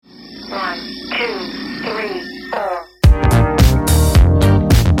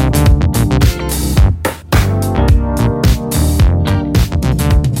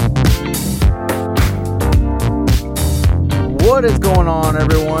going on,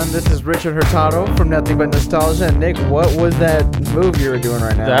 everyone? This is Richard Hurtado from Nothing But Nostalgia. And Nick, what was that move you were doing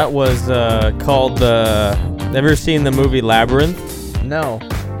right now? That was called ever seen the movie Labyrinth? No.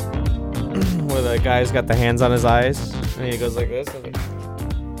 Where the guy's got the hands on his eyes and he goes like this.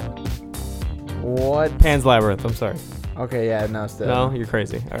 What? Pan's Labyrinth. I'm sorry. Okay, yeah, no, still. No, you're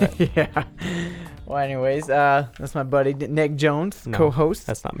crazy. All right. Yeah. Well, anyways, that's my buddy Nick Jones, No, co-host.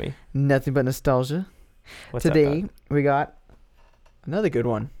 That's not me. Nothing But Nostalgia. What's up, Today, dog? we got another good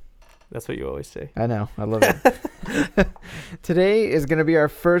one. That's what you always say. I know. I love it. Today is going to be our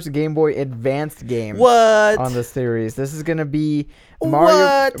first Game Boy Advanced game What? on the series. This is going to be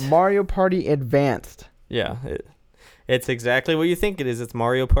What? Mario Party Advanced. Yeah. It's exactly what you think it is. It's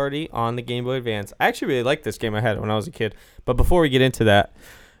Mario Party on the Game Boy Advance. I actually really liked this game. I had it when I was a kid. But before we get into that,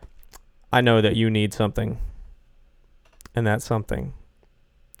 I know that you need something. And that something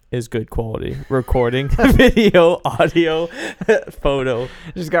is good quality recording, video, audio, photo.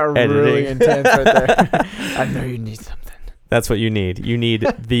 Just got editing. really intense right there. I know you need something. That's what you need. You need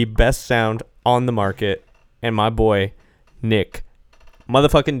the best sound on the market. And my boy, Nick,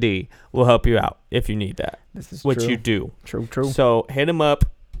 motherfucking D, will help you out if you need that. This is Which true. you do. True. So hit him up.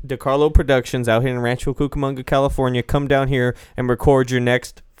 DeCarlo Productions out here in Rancho Cucamonga, California. Come down here and record your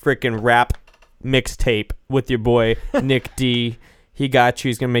next freaking rap mixtape with your boy Nick D. He got you.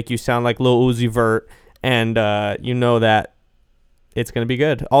 He's gonna make you sound like Lil Uzi Vert, and you know that it's gonna be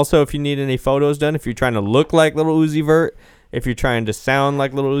good. Also, if you need any photos done, if you're trying to look like Lil Uzi Vert, if you're trying to sound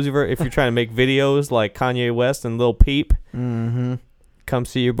like Lil Uzi Vert, if you're trying to make videos like Kanye West and Lil Peep, come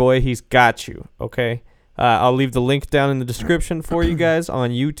see your boy. He's got you. Okay. I'll leave the link down in the description for you guys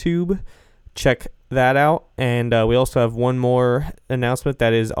on YouTube. Check that out. And we also have one more announcement.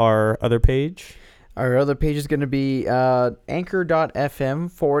 That is our other page. Our other page is going to be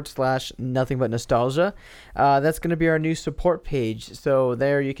anchor.fm/Nothing But Nostalgia. That's going to be our new support page. So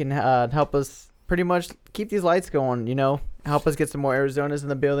there you can help us pretty much keep these lights going, help us get some more Arizonas in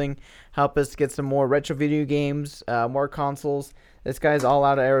the building, help us get some more retro video games, more consoles. This guy's all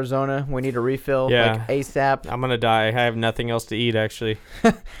out of Arizona. We need a refill, like ASAP. I'm going to die. I have nothing else to eat, actually.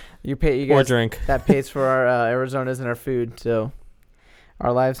 You guys, or drink. That pays for our Arizonas and our food. So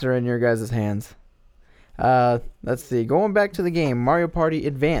our lives are in your guys' hands. Let's see. Going back to the game, Mario Party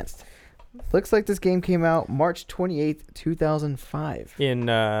Advanced. Looks like this game came out March 28th, 2005. In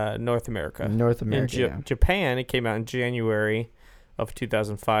North America. North America, In Japan, it came out in January of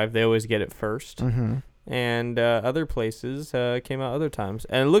 2005. They always get it first. Mm-hmm. And other places came out other times.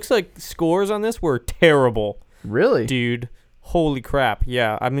 And it looks like scores on this were terrible. Really? Dude, holy crap.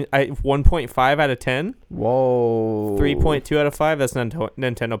 Yeah, I mean, 1.5 out of 10. Whoa. 3.2 out of 5. That's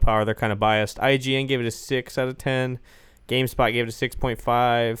Nintendo Power. They're kind of biased. IGN gave it a 6 out of 10. GameSpot gave it a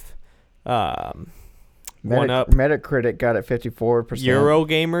 6.5. One up. Metacritic got it 54%.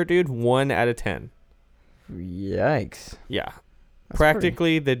 Eurogamer, dude, 1 out of 10. Yikes. Yeah. That's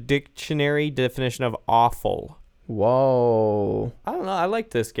Practically the dictionary definition of awful. Whoa. I don't know. I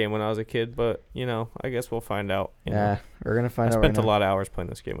liked this game when I was a kid, but, I guess we'll find out. Yeah, we're going to find I out spent right a lot of hours playing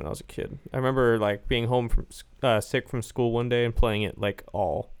this game when I was a kid. I remember, being home from sick from school one day and playing it,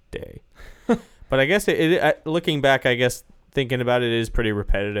 all day. But I guess, looking back, I guess, thinking about it is pretty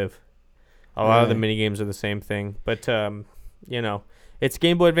repetitive. A lot of the mini games are the same thing. But, it's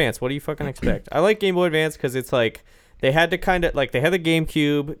Game Boy Advance. What do you fucking expect? I like Game Boy Advance because it's they had to kind of, they had the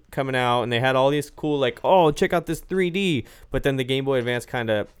GameCube coming out, and they had all these cool, check out this 3D. But then the Game Boy Advance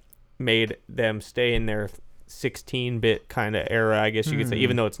kind of made them stay in their 16-bit kind of era, I guess you could say,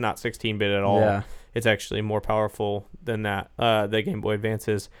 even though it's not 16-bit at all. Yeah. It's actually more powerful than that, the Game Boy Advance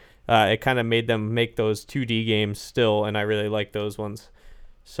is. It kind of made them make those 2D games still, and I really like those ones.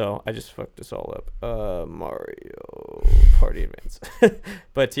 So I just fucked this all up. Mario Party Advance.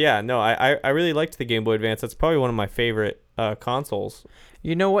 But yeah, no, I really liked the Game Boy Advance. That's probably one of my favorite consoles.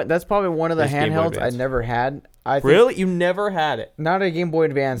 You know what? That's probably one of the handhelds I never had. Really? You never had it? Not a Game Boy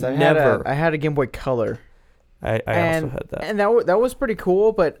Advance. I had a Game Boy Color. I also had that. And that was pretty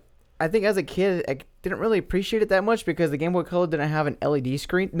cool, but I think as a kid, I didn't really appreciate it that much because the Game Boy Color didn't have an LED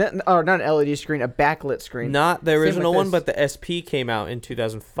screen. Not an LED screen, a backlit screen. Not the original one, but the SP came out in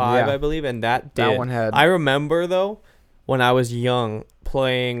 2005, I believe, and that did. That one had. I remember, though, when I was young,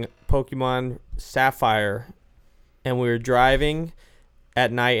 playing Pokemon Sapphire, and we were driving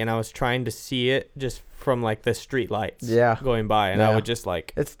at night, and I was trying to see it just from like the street lights Yeah. going by, and I Yeah. would just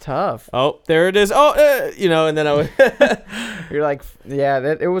like, It's tough. oh, there it is. Oh, and then I would. You're like, yeah,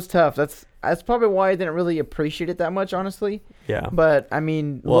 it was tough. That's probably why I didn't really appreciate it that much, honestly. Yeah. But I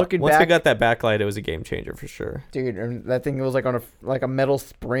mean, Well, looking once back, we got that backlight, it was a game changer for sure. dude, and that thing was like on a metal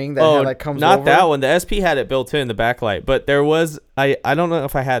spring that comes not over. that one. The SP had it built in the backlight, but there was I don't know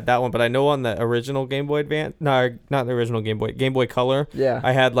if I had that one, but I know on the original Game Boy Advance, no, not the original Game Boy Color. Yeah.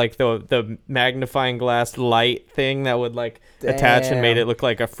 I had like the magnifying glass light thing that would like attach and made Damn. it look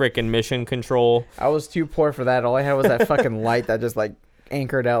like a freaking mission control. I was too poor for that. All I had was that fucking light that just like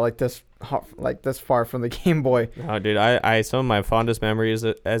anchored out like this far from the Game Boy. Oh, dude, I some of my fondest memories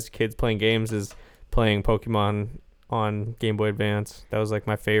as kids playing games is playing Pokemon on Game Boy Advance. That was like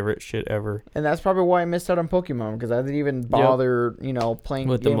my favorite shit ever. And that's probably why I missed out on Pokemon, because I didn't even bother, playing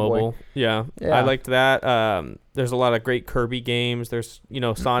With Game the mobile. Boy. Yeah. Yeah. I liked that. There's a lot of great Kirby games. There's,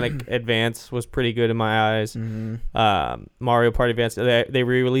 Sonic Advance was pretty good in my eyes. Mm-hmm. Mario Party Advance. They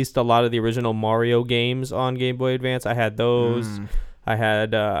re-released a lot of the original Mario games on Game Boy Advance. I had those. I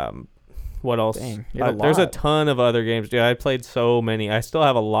had what else? Dang, you had a there's a lot. ton of other games, dude. I played so many. I still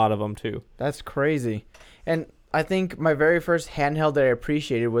have a lot of them too. That's crazy. And I think my very first handheld that I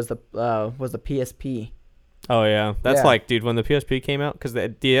appreciated was the PSP. Oh yeah, that's Yeah. like, dude, when the PSP came out, because the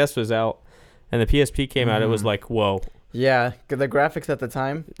DS was out, and the PSP came out, it was like, whoa. Yeah, 'cause the graphics at the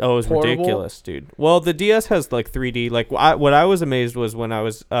time. Oh, it was Portable. ridiculous, dude. Well, the DS has like 3D. Like what I was amazed was when I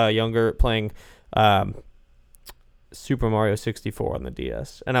was younger playing Super Mario 64 on the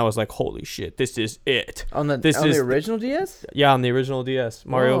DS, and I was like, holy shit, this is it. On the This on is the original DS? Yeah, on the original DS,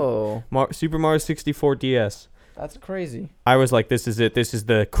 Whoa, Super Mario 64 DS. that's crazy. I was like, this is it. This is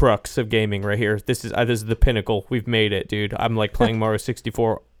the crux of gaming right here. This is the pinnacle. We've made it, dude. I'm like playing Mario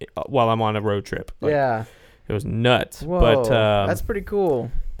 64 while I'm on a road trip. Like, Yeah. it was nuts. Whoa, But that's pretty cool.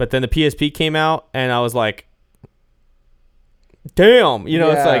 but then the PSP came out, and I was like, damn. It's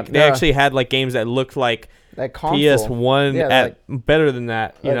Yeah, like they yeah. actually had like games that looked like That console. PS1 Yeah, better than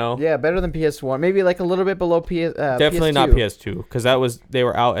that. Yeah, better than PS1. Maybe like a little bit below Definitely PS2. not PS2, because they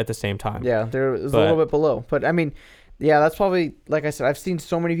were out at the same time. Yeah, there was a But- little bit below. But I mean, yeah, that's probably, like I said, I've seen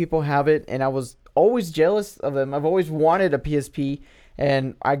so many people have it, and I was always jealous of them. I've always wanted a PSP,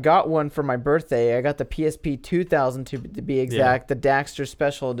 and I got one for my birthday. I got the PSP 2000 to be exact, the Daxter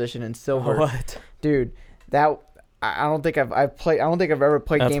Special Edition in silver. What? Dude, that I don't think I've played. I don't think I've ever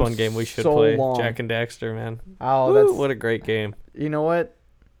played. That's games one game we should so play. long. Jack and Daxter, man. Oh, Woo, that's what a great game. You know what?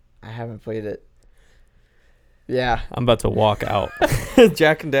 I haven't played it. Yeah. I'm about to walk out.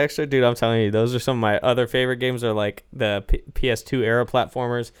 Jack and Daxter, dude, I'm telling you, those are some of my other favorite games. Are like the PS2 era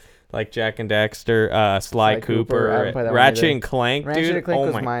platformers, like Jack and Daxter, Sly Cooper, I haven't played that one Ratchet either. and Clank, Ratchet dude. and Clank Oh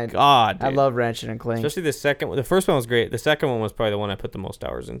was my mine. god, dude. I love Ratchet and Clank. Especially the second one. The first one was great. The second one was probably the one I put the most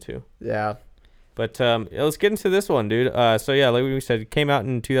hours into. Yeah. But let's get into this one, dude. So yeah, like we said, it came out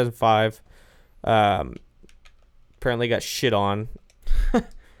in 2005. Apparently got shit on.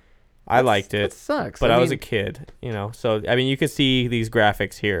 I liked it. That sucks. But I was a kid, So, I mean, you could see these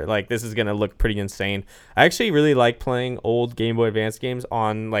graphics here. Like, this is going to look pretty insane. I actually really like playing old Game Boy Advance games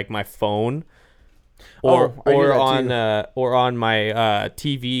on, like, my phone. Or I do that on my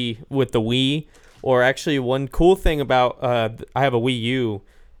TV with the Wii. Or actually, one cool thing about... I have a Wii U.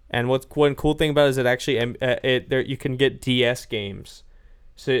 And one cool thing about it is it actually... you can get DS games.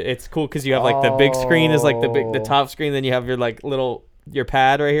 So, it's cool because you have, like, the big screen is, like, the top screen. Then you have your, like, your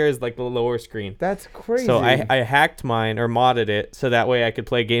pad right here is like the lower screen. That's crazy. So I hacked mine or modded it so that way I could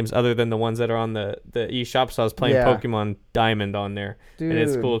play games other than the ones that are on the eShop. So I was playing Pokemon Diamond on there. Dude. And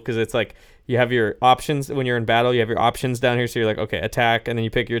it's cool because it's like you have your options when you're in battle. You have your options down here. So you're like, okay, attack. And then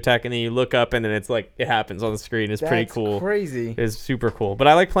you pick your attack. And then you look up and then it's like it happens on the screen. It's pretty cool. Crazy. It's super cool. But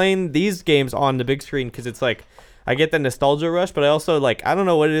I like playing these games on the big screen because it's like I get the nostalgia rush, but I also like I don't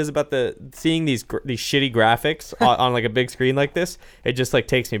know what it is about seeing these shitty graphics on like a big screen like this. It just like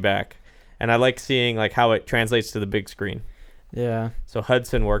takes me back, and I like seeing like how it translates to the big screen. Yeah. So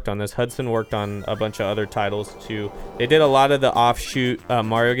Hudson worked on this. Hudson worked on a bunch of other titles too. They did a lot of the offshoot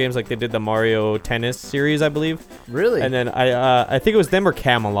Mario games, like they did the Mario Tennis series, I believe. Really? And then I think it was them or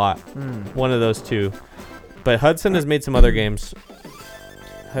Camelot, one of those two. But Hudson has made some other games.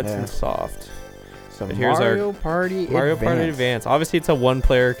 Hudson Soft. So But here's Mario Party Party Advance. Obviously, it's a one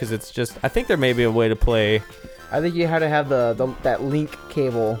player because it's just. I think there may be a way to play. I think you had to have that link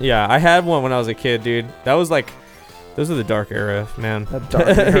cable. Yeah, I had one when I was a kid, dude. That was like, those are the dark era, man. The dark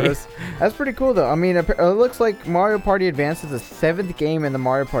arrows. That's pretty cool, though. I mean, it looks like Mario Party Advance is the 7th game in the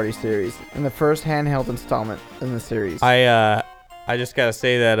Mario Party series and the first handheld installment in the series. I just gotta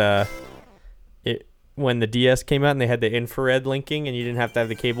say that when the DS came out and they had the infrared linking and you didn't have to have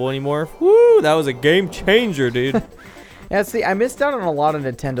the cable anymore. Woo! Woo! That was a game changer, dude. Yeah, see, I missed out on a lot of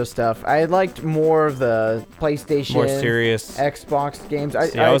Nintendo stuff. I liked more of the PlayStation, More serious. Xbox games.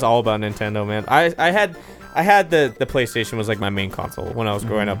 I was all about Nintendo, man. I had the PlayStation was like my main console when I was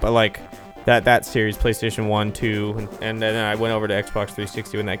growing up. But like that series, PlayStation 1, 2, and then I went over to Xbox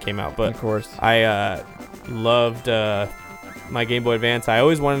 360 when that came out. But of course, I loved my Game Boy Advance. I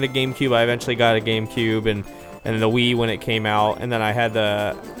always wanted a GameCube. I eventually got a GameCube and the Wii when it came out. And then I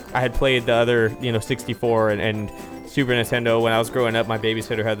had played the other 64 and Super Nintendo. When I was growing up, my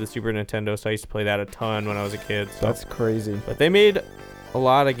babysitter had the Super Nintendo, so I used to play that a ton when I was a kid. So. That's crazy. But they made a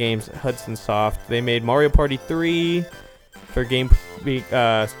lot of games. Hudson Soft. They made Mario Party 3 for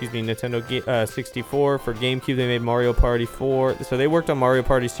Nintendo 64. For GameCube, they made Mario Party 4. So they worked on Mario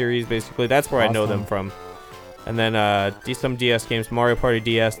Party series, basically. That's where I know them from. And then some DS games, Mario Party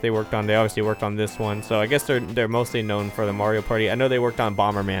DS, they obviously worked on this one. So I guess they're mostly known for the Mario Party. I know they worked on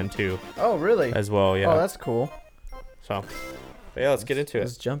Bomberman too. Oh, really? As well, yeah. Oh, that's cool. So, but yeah, let's get into it.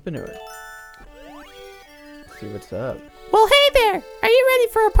 Let's jump into it. Let's see what's up. Well, hey there! Are you ready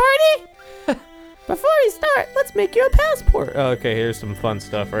for a party? Before we start, let's make you a passport. Okay, here's some fun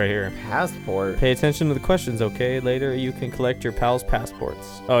stuff right here. Passport? Pay attention to the questions, okay? Later, you can collect your pals'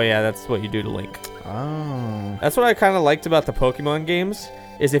 passports. Oh, yeah, that's what you do to Link. Oh. That's what I kind of liked about the Pokemon games,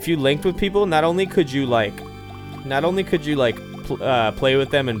 is if you linked with people, not only could you play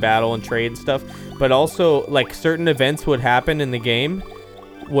with them and battle and trade and stuff, but also, like, certain events would happen in the game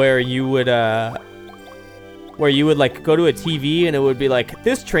where you would like go to a TV and it would be like,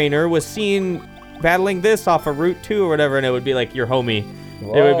 this trainer was seen battling this off of Route 2 or whatever, and it would be like your homie.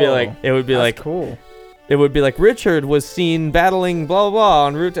 Whoa. It would be That's like cool. It would be like Richard was seen battling blah blah blah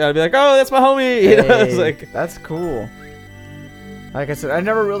on Route 2. I'd be like, oh, that's my homie. You know, it's like, that's cool. Like I said, I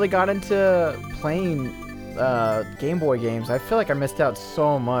never really got into playing Game Boy games. I feel like I missed out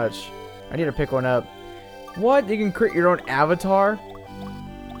so much. I need to pick one up. What? You can create your own avatar?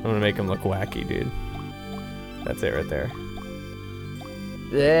 I'm gonna make him look wacky, dude. That's it right there.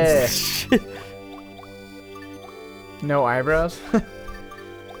 Yeah. No eyebrows?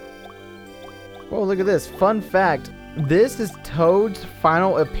 Whoa, look at this. Fun fact. This is Toad's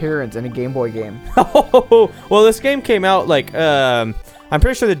final appearance in a Game Boy game. Oh, well, this game came out like, I'm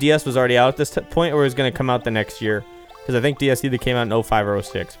pretty sure the DS was already out at this point, or it was going to come out the next year. Because I think DS either came out in 05 or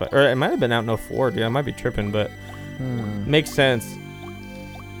 06. Or it might have been out in 04, dude. I might be tripping, but makes sense.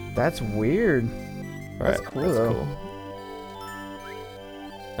 That's weird. That's right, cool, though. Cool.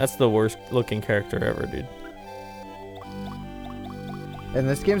 That's the worst looking character ever, dude. And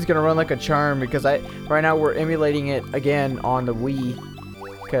this game's gonna run like a charm because right now we're emulating it again on the Wii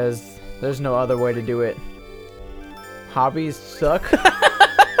because there's no other way to do it. Hobbies suck.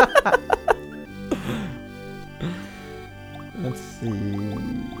 Let's see.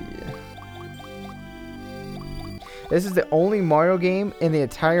 This is the only Mario game in the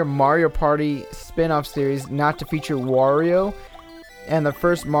entire Mario Party spin-off series not to feature Wario, and the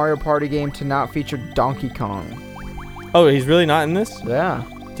first Mario Party game to not feature Donkey Kong. Oh, he's really not in this? Yeah.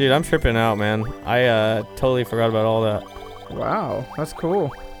 Dude, I'm tripping out, man. I totally forgot about all that. Wow, that's cool.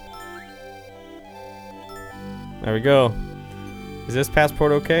 There we go. Is this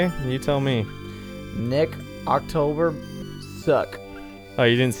passport okay? You tell me. Nick, October, suck. Oh,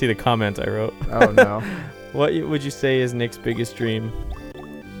 you didn't see the comment I wrote. Oh, no. What would you say is Nick's biggest dream?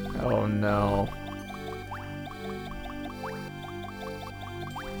 Oh, no.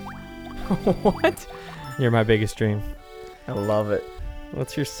 What? You're my biggest dream. I love it.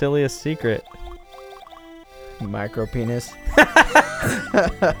 What's your silliest secret? Micro penis.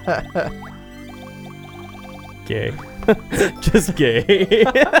 Gay. Just gay.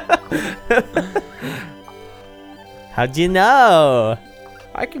 How'd you know?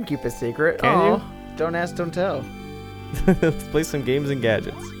 I can keep a secret. Can you? Don't ask, don't tell. Let's play some games and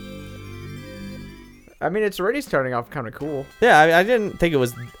gadgets. I mean, it's already starting off kind of cool. Yeah, I didn't think it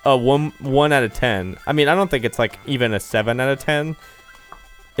was a 1 out of 10. I mean, I don't think it's like even a 7 out of 10.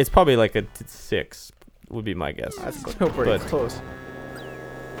 It's probably like a 6 would be my guess. That's still pretty close.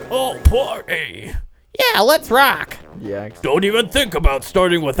 Oh, party! Yeah, let's rock! Yeah. Don't even think about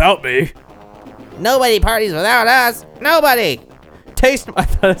starting without me. Nobody parties without us. Nobody. I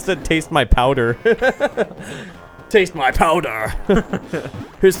thought it said taste my powder. Taste my powder.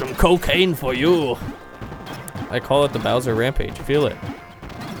 Here's some cocaine for you. I call it the Bowser Rampage. Feel it.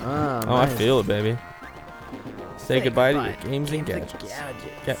 Nice. I feel it, baby. Say goodbye to your games and gadgets.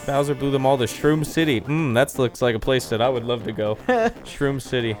 Yeah, Bowser blew them all to Shroom City. That looks like a place that I would love to go. Shroom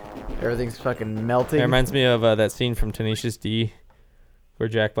City. Everything's fucking melting. It reminds me of that scene from Tenacious D where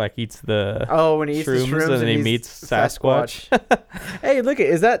Jack Black eats the Oh, when he eats the shrooms and then he he's meets Sasquatch. Hey, look,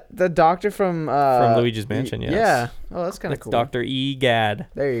 is that the doctor from Luigi's Mansion, yes. Yeah. Oh, that's kind of It's cool. Dr. Egad.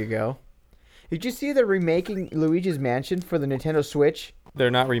 There you go. Did you see they're remaking Luigi's Mansion for the Nintendo Switch?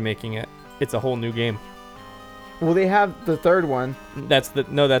 They're not remaking it. It's a whole new game. Well, they have the third one. That's the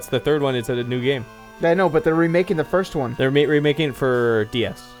third one. It's a new game. I know, but they're remaking the first one. They're remaking it for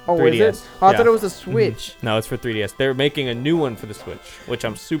DS. Oh, 3DS. is it? Oh, I Yeah. thought it was a Switch. No, it's for 3DS. They're making a new one for the Switch, which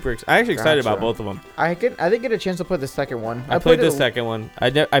I'm super I'm actually excited about Gotcha. both of them. I didn't get a chance to play the second one. I played the it- second one.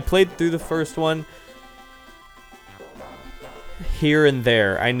 I played through the first one here and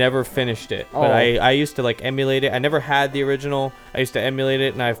there. I never finished it, but Oh. I used to like emulate it. I never had the original. I used to emulate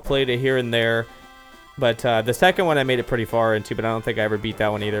it, and I've played it here and there. But the second one I made it pretty far into, but I don't think I ever beat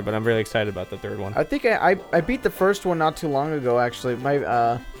that one either. But I'm really excited about the third one. I think I beat the first one not too long ago, actually.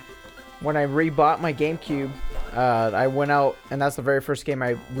 My when I rebought my GameCube, I went out, and that's the very first game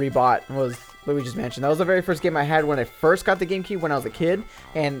I rebought was Luigi's Mansion. That was the very first game I had when I first got the GameCube when I was a kid,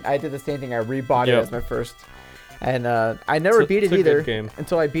 and I did the same thing. I rebought it Yep. as my first. And I never beat it it's a good either game.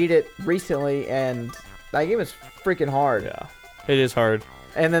 until I beat it recently, and that game is freaking hard. Yeah, it is hard.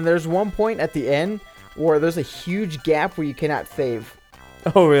 And then there's one point at the end where there's a huge gap where you cannot save.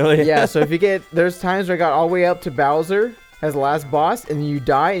 Oh, really? Yeah, so if you there's times where I got all the way up to Bowser as the last boss, and you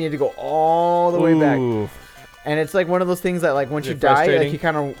die, and you have to go all the way back. Ooh. And it's like one of those things that, like, once Is you it die, like, frustrating? you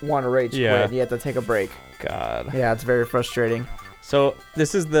kind of want to rage Yeah. quit, and you have to take a break. God. Yeah, it's very frustrating. So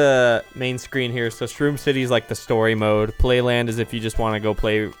this is the main screen here. So Shroom City is like the story mode. Playland is if you just want to go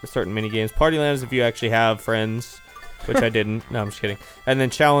play certain mini games. Partyland is if you actually have friends, which I didn't. No, I'm just kidding. And then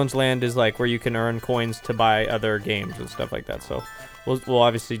Challenge Land is like where you can earn coins to buy other games and stuff like that. So we'll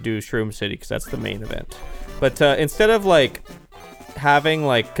obviously do Shroom City because that's the main event. But instead of like having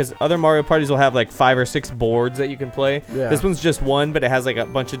like, because other Mario parties will have like 5 or 6 boards that you can play. Yeah. This one's just one, but it has like a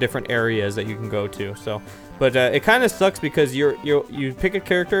bunch of different areas that you can go to. So, but it kind of sucks because you pick a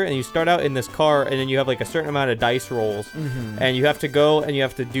character and you start out in this car, and then you have like a certain amount of dice rolls, and you have to go and you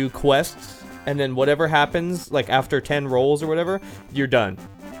have to do quests, and then whatever happens like after 10 rolls or whatever, you're done.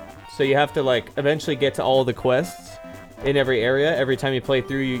 So you have to like eventually get to all the quests in every area. Every time you play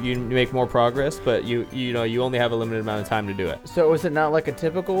through, you make more progress, but you know you only have a limited amount of time to do it. So is it not like a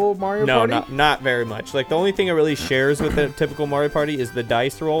typical Mario No, Party? not very much. Like the only thing it really shares with a typical Mario Party is the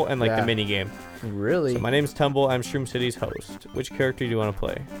dice roll and like Yeah. the mini game. Really? So my name's Tumble. I'm Shroom City's host. Which character do you want to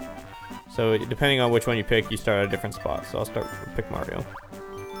play? So depending on which one you pick, you start at a different spot. So I'll pick Mario.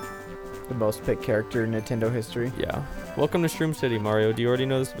 The most picked character in Nintendo history. Yeah. Welcome to Shroom City, Mario. Do you already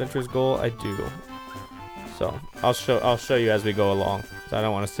know this adventure's goal? I do. So I'll show you as we go along. So I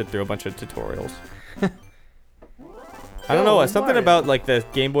don't want to sit through a bunch of tutorials. I don't know. Something Mario. about like the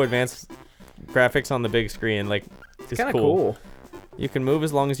Game Boy Advance graphics on the big screen, like, It's is kind of cool. You can move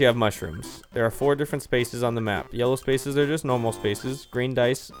as long as you have mushrooms. There are 4 different spaces on the map. Yellow spaces are just normal spaces. Green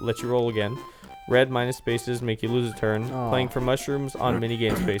dice let you roll again. Red minus spaces make you lose a turn. Aw. Playing for mushrooms on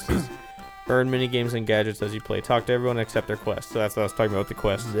minigame spaces. Earn minigames and gadgets as you play. Talk to everyone except their quests. So that's what I was talking about with the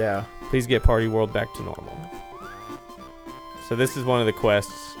quests. Yeah. Please get Party World back to normal. So this is one of the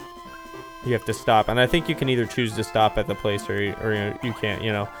quests. You have to stop. And I think you can either choose to stop at the place or you can't,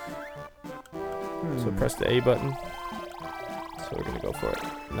 you know. So press the A button. So we're going to go for it.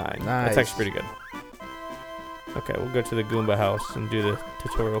 9. That's Nice. actually pretty good. Okay, we'll go to the Goomba house and do the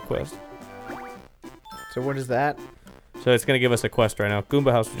tutorial quest. So what is that? So it's going to give us a quest right now.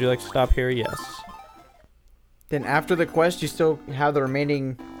 Goomba house, would you like to stop here? Yes. Then after the quest, you still have the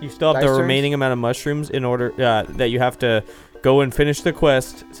remaining. You still have Dice the turns? remaining amount of mushrooms in order that you have to go and finish the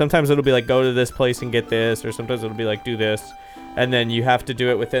quest. Sometimes it'll be like go to this place and get this, or sometimes it'll be like do this, and then you have to do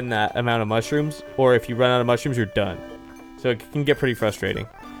it within that amount of mushrooms, or if you run out of mushrooms, you're done. So it can get pretty frustrating.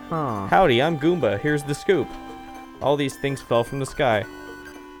 Huh. Howdy, I'm Goomba. Here's the scoop. All these things fell from the sky.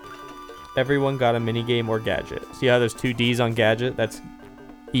 Everyone got a minigame or gadget. See how there's 2 D's on gadget? That's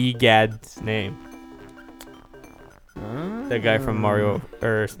Egad's name. The guy from Mario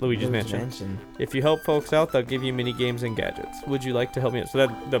or Luigi's Mansion. If you help folks out, they'll give you mini games and gadgets. Would you like to help me out? So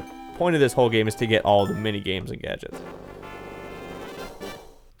that the point of this whole game is to get all the mini games and gadgets.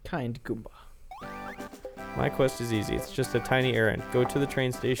 Kind Goomba. My quest is easy. It's just a tiny errand. Go to the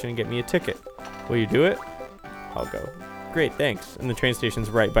train station and get me a ticket. Will you do it? I'll go. Great, thanks. And the train station's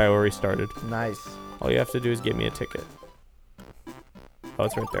right by where we started. Nice. All you have to do is get me a ticket. Oh,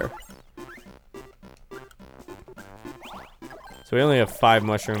 it's right there. So we only have 5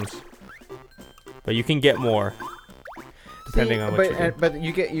 mushrooms. But you can get more. Depending on what you do.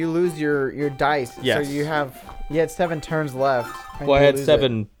 But you lose your dice. Yes. So you had 7 turns left. and Well, I you had lose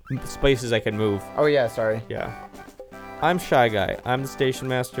 7 spaces I can move. it. Oh yeah, sorry. Yeah. I'm Shy Guy. I'm the station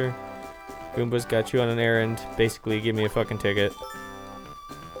master. Goomba's got you on an errand. Basically, give me a fucking ticket.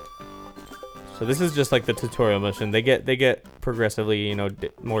 So this is just like the tutorial mission. They get progressively, you know,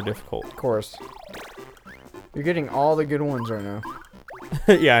 more difficult. Of course. You're getting all the good ones right now.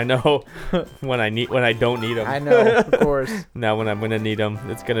 Yeah, I know. when I don't need them. I know, of course. Now when I'm gonna need them,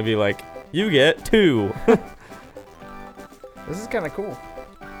 it's gonna be like, you get 2. This is kind of cool.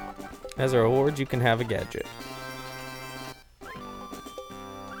 As a reward, you can have a gadget.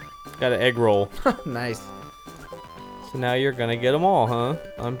 Got an egg roll. Nice. So now you're gonna get them all, huh?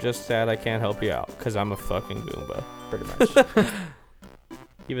 I'm just sad I can't help you out, because I'm a fucking Goomba. Pretty much.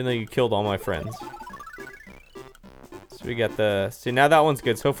 Even though you killed all my friends. So we got the... See, now that one's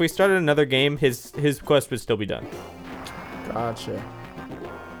good. So if we started another game, his quest would still be done. Gotcha.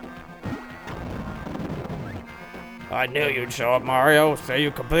 I knew you'd show up, Mario, so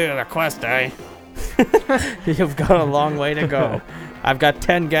you completed a quest, eh? You've got a long way to go. I've got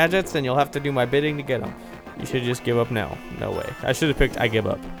 10 gadgets, and you'll have to do my bidding to get them. You should just give up now. No way. I should have picked I give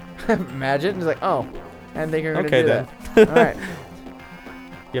up. Imagine. It's like, oh. And they are going to Okay, do then. that. All right.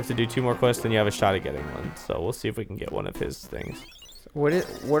 You have to do 2 more quests, and you have a shot at getting one. So we'll see if we can get one of his things. What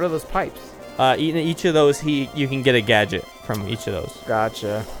are those pipes? Each of those, you can get a gadget from each of those.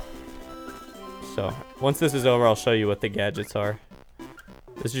 Gotcha. So once this is over, I'll show you what the gadgets are.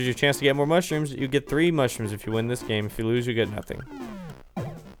 This is your chance to get more mushrooms. You get 3 mushrooms if you win this game. If you lose, you get nothing.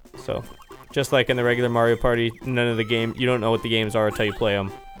 So, just like in the regular Mario Party, none of the game, you don't know what the games are until you play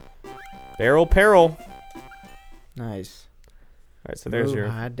them. Barrel Peril. Nice. Alright, so there's Move, your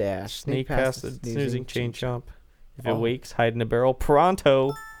high dash. sneak past the snoozing chain chomp. If it Oh. wakes, hide in a barrel.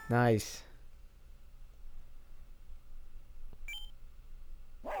 Pronto. Nice.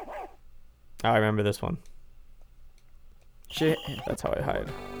 I remember this one. Shit. That's how I hide.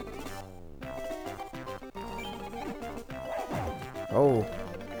 Oh.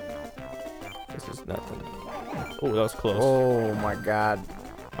 This is nothing. Oh, that was close. Oh my god.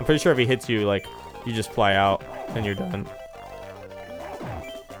 I'm pretty sure if he hits you, like, you just fly out and you're done.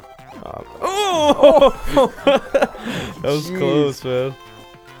 Oh! That was Jeez. close, man.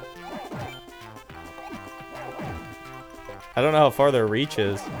 I don't know how far their reach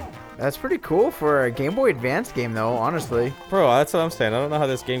is. That's pretty cool for a Game Boy Advance game, though, honestly. Bro, that's what I'm saying. I don't know how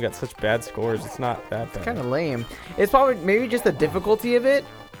this game got such bad scores. It's not that bad. Kind of lame. It's probably maybe just the difficulty of it.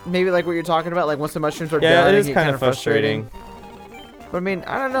 Maybe like what you're talking about, like once the mushrooms are Yeah, done. it is get kind of frustrating. But I mean,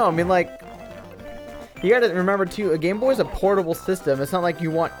 I don't know. I mean, like, you got to remember too, a Game Boy is a portable system. It's not like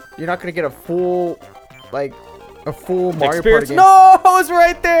you're not gonna get a full Mario Party Experience? game. No, it's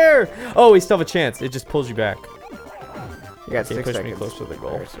right there. Oh, we still have a chance. It just pulls you back. You got Okay, 6 push me seconds. closer to the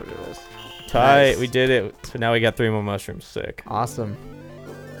goal. Alright, so it is. Tight, Nice. we did it. So now we got 3 more mushrooms. Sick. Awesome.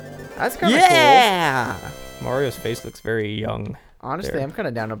 That's kind of Yeah. Mario's face looks very young. cool. Honestly, There. I'm kind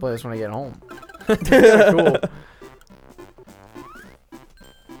of down to play this when I get home. Cool.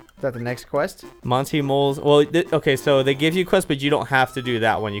 Is that the next quest? Monty Moles. Well, okay, so they give you quests, but you don't have to do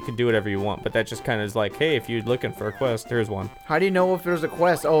that one. You can do whatever you want. But that just kind of is like, hey, if you're looking for a quest, here's one. How do you know if there's a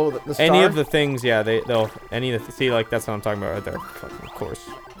quest? Oh, the star? Any of the things, yeah, they'll any of the see, like that's what I'm talking about right there. Fucking of course.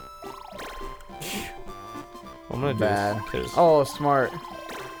 What I'm gonna Bad. do is 'cause- Oh, smart.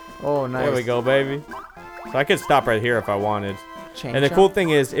 Oh, nice. there we go, baby. So I could stop right here if I wanted. Chain And the chomp? cool thing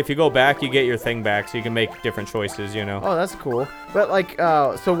is, if you go back, you get your thing back, so you can make different choices. You know. Oh, that's cool. But like,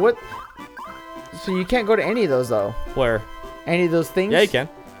 so what? So you can't go to any of those though. Where? Any of those things? Yeah, you can.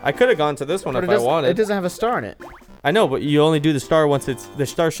 I could have gone to this one But if it I doesn't- wanted. It doesn't have a star in it. I know, but you only do the star once the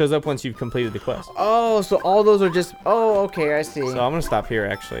star shows up once you've completed the quest. Oh, so all those are just. Oh, okay, I see. So I'm gonna stop here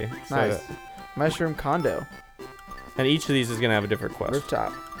actually. So Nice. that- Mushroom condo. and each of these is gonna have a different quest.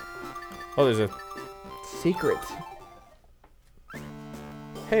 Rooftop. Oh, there's a. Secret.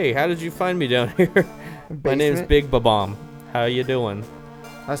 Hey, how did you find me down here? My name's Basement? Big Babom. How you doing?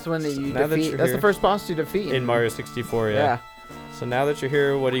 That's the one that you Now that defeat. you're That's here- the first boss you defeat. In Mario 64, yeah. Yeah. So now that you're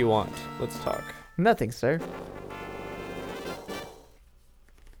here, what do you want? Let's talk. Nothing, sir.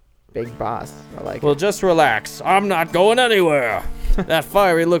 Big boss. I like Well, just relax. I'm not going anywhere. That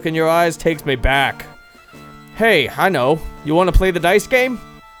fiery look in your eyes takes me back. Hey, I know. You want to play the dice game?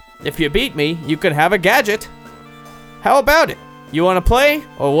 If you beat me, you can have a gadget. How about it? You want to play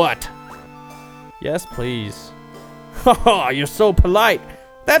or what? Yes, please. Haha, you're so polite.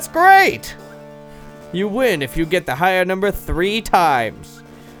 That's great. You win if you get the higher number 3 times.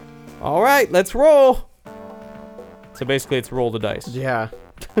 All right, let's roll. So basically, it's roll the dice. it. Yeah.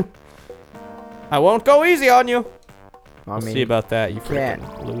 I won't go easy on you. I We'll mean, see about that, you can't.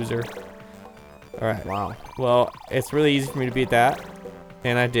 freaking loser. All right. wow. Well, it's really easy for me to beat that,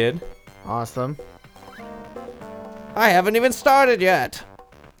 and I did. Awesome. I haven't even started yet.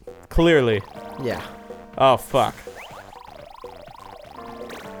 Clearly. Yeah. Oh, fuck.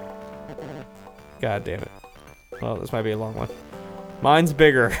 God damn it. Well, this might be a long one. Mine's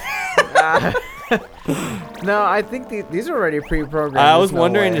bigger. No, I think these are already pre-programmed. I was There's no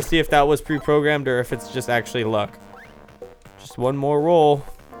wondering way. to see if that was pre-programmed or if it's just actually luck. Just one more roll.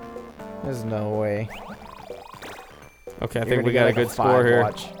 There's no way. Okay, I You're think we gonna got get a like good score 5 here.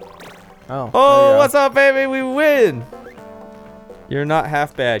 watch. Oh. Oh, what's up, baby? We win. You're not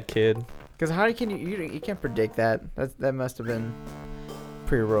half bad, kid. Because how can you can't predict that? That must have been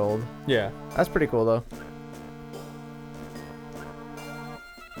pre-rolled. Yeah. That's pretty cool though.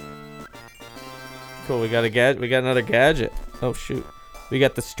 Cool. We got another gadget. Oh shoot. We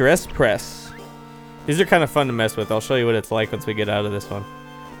got the stress press. These are kind of fun to mess with. I'll show you what it's like once we get out of this one.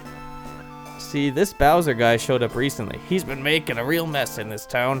 See, this Bowser guy showed up recently. He's been making a real mess in this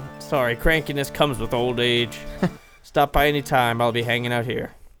town. Sorry, crankiness comes with old age. Stop by any time. I'll be hanging out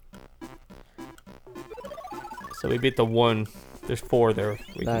here. So we beat the one. There's 4 there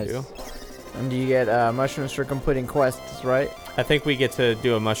we Nice. can do. And do you get mushrooms for completing quests, right? I think we get to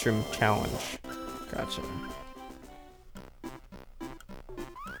do a mushroom challenge. Gotcha.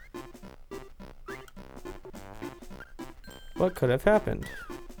 What could have happened?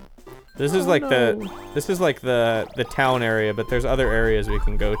 This is like the town area, but there's other areas we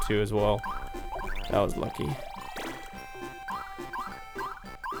can go to as well. That was lucky.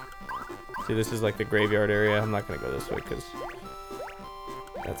 See, this is like the graveyard area. I'm not gonna go this way because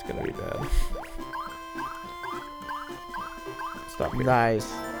that's gonna be bad. Stop here.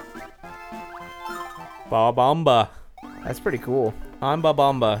 Nice. Ba-bamba. That's pretty cool. I'm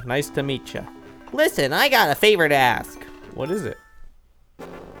Ba-bamba. Nice to meet ya. Listen, I got a favor to ask. What is it?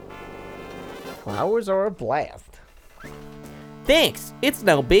 Flowers are a blast. Thanks. It's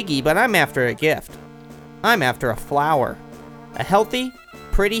no biggie, but I'm after a gift. I'm after a flower. A healthy,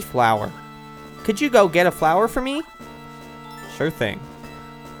 pretty flower. Could you go get a flower for me? Sure thing.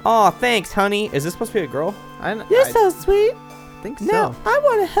 Aw, thanks, honey. Is this supposed to be a girl? You're I so sweet. think Now, so. I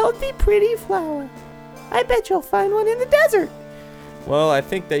want a healthy, pretty flower. I bet you'll find one in the desert. Well, I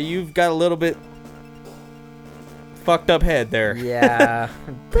think that you've got a little bit fucked up head there. Yeah.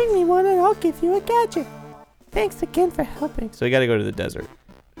 Bring me one and I'll give you a gadget. Thanks again for helping. So we gotta go to the desert.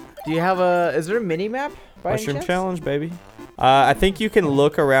 Do you have is there a mini map? By any Mushroom chance? challenge, baby. I think you can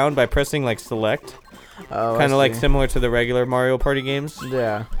look around by pressing like select, Oh, kind I of like see. similar to the regular Mario Party games,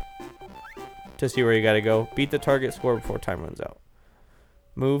 Yeah. to see where you gotta go. Beat the target score before time runs out.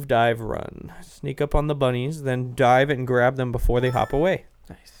 Move, dive, run. Sneak up on the bunnies, then dive and grab them before they hop away.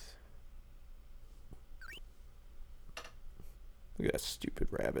 Nice. Look at that stupid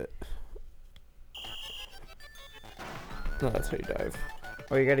rabbit. No, that's how you dive.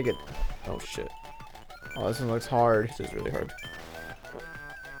 Oh, you gotta get. Oh shit, Oh, this one looks hard. this is really hard.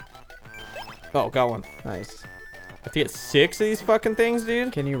 Oh, got one. Nice. I have to get 6 of these fucking things,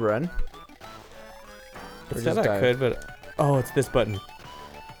 dude. Can you run? It Or says just I dive? could, but oh, it's this button.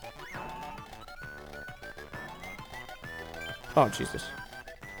 Oh Jesus!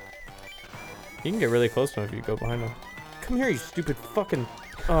 You can get really close to him if you go behind him. Come here, you stupid fucking.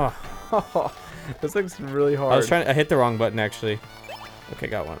 Oh, This looks really hard. I was trying. I hit the wrong button actually. Okay,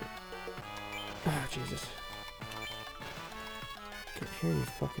 got one. Oh Jesus! Get here, you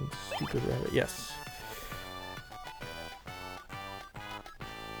fucking stupid rabbit. Yes.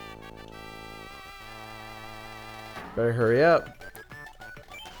 Better hurry up.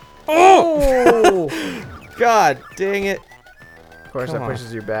 Oh! God dang it! Of course, Come that on.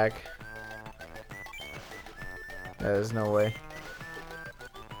 pushes you back. There's no way.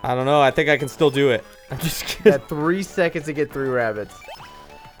 I don't know. I think I can still do it. I'm just kidding. Got 3 seconds to get 3 rabbits.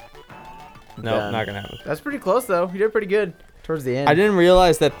 No, Done. not gonna happen. That's pretty close though. You did pretty good towards the end. I didn't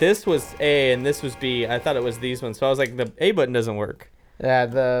realize that this was A and this was B. I thought it was these ones. So I was like, the A button doesn't work.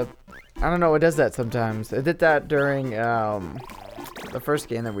 Yeah, I don't know. It does that sometimes. It did that during the first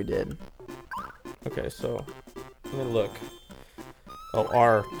game that we did. Okay, so let me look. Oh,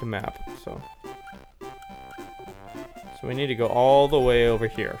 R to map. So we need to go all the way over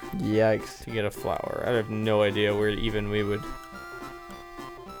here Yikes. to get a flower. I have no idea where even we would.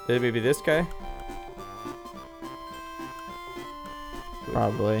 Did it maybe this guy?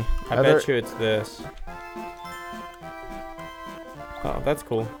 Probably. I bet you it's this. Oh, that's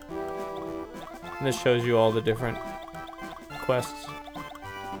cool. And this shows you all the different quests.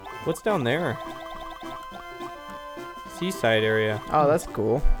 What's down there? Seaside area. Oh, that's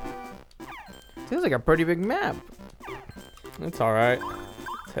cool. Seems like a pretty big map. It's alright.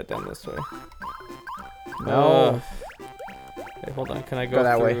 Let's head down this way. No. Hey, hold on. Can I go, Go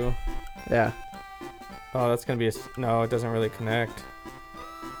that way. through? Yeah. Oh, that's gonna be no. It doesn't really connect.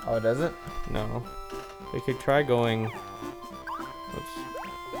 Oh, it doesn't? No. We could try going. Oops.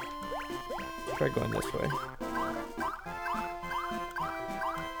 Try going this way.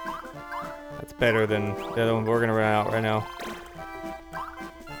 That's better than the other one. We're gonna run out right now.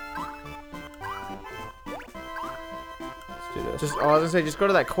 Let's do this. I was gonna say, just go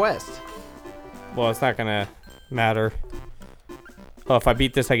to that quest. Well, it's not gonna matter. Oh, if I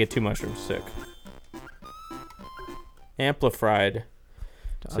beat this, I get 2 mushrooms. Sick. Amplified.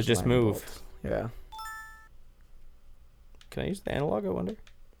 So Dodge just lightning move. bolts. Yeah. Can I use the analog, I wonder?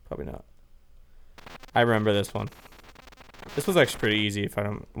 Probably not. I remember this one. This was actually pretty easy if I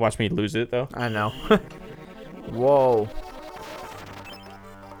don't watch me lose it, though. I know. Whoa.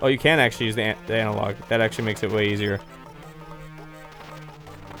 Oh, you can actually use the analog. That actually makes it way easier.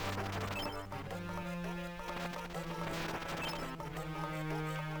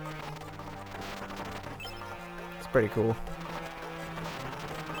 It's pretty cool.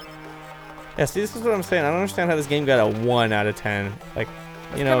 Yeah, see, this is what I'm saying. I don't understand how this game got a 1 out of 10. Like,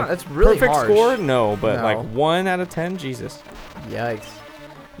 you know, It's really perfect harsh. score? No, but No. like 1 out of 10? Jesus. Yikes.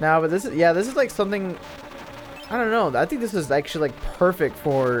 No, but this is like something. I don't know. I think this is actually like perfect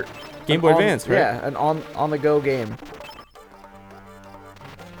for Game an Boy Advance, right? Yeah, an on the go game.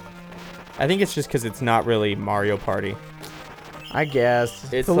 I think it's just because it's not really Mario Party. I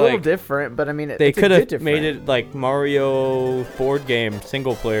guess It's a little like- different, but I mean, They it's a could bit have different. made it like Mario board game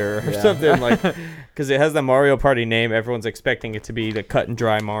single player or Yeah. something like, because it has the Mario Party name. Everyone's expecting it to be the cut and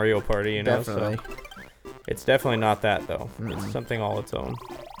dry Mario Party, you know. Definitely. So it's definitely not that though. Mm-mm. It's something all its own.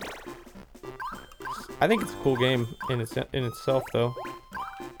 I think it's a cool game in itself though.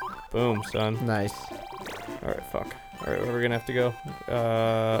 Boom, son. Nice. All right, fuck. All right, where are we gonna have to go?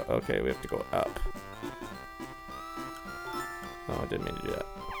 Okay, we have to go up. Oh, I didn't mean to do that.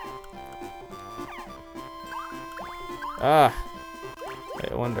 Ah.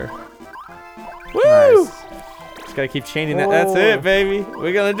 I wonder. Woo! Nice. Just gotta keep chaining that. That's Whoa. it, baby.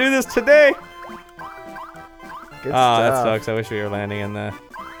 We're gonna do this today. Good Ah, that stuff. sucks. I wish we were landing in the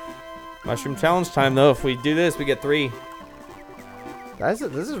mushroom challenge time, though. If we do this, we get 3. This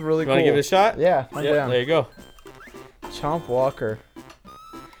is really You cool. wanna give it a shot? Yeah. Yeah, there you go. Chomp Walker.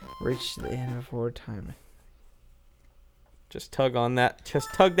 Reach the end before time. Just tug on that.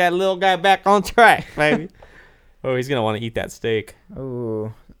 Just tug that little guy back on track, baby. Oh, he's gonna want to eat that steak.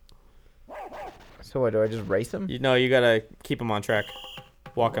 Ooh. So what, do I just race him? You know, you gotta keep him on track.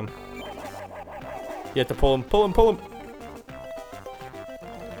 Walk him. You have to pull him, pull him, pull him.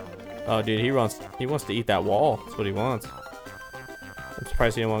 Oh, dude, he wants to eat that wall. That's what he wants. I'm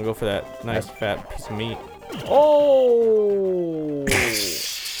surprised he didn't want to go for that nice fat piece of meat. Oh!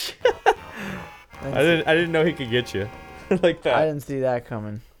 I didn't know he could get you like I that. didn't see that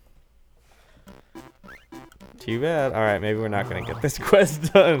coming. Too bad. All right, maybe we're not gonna get this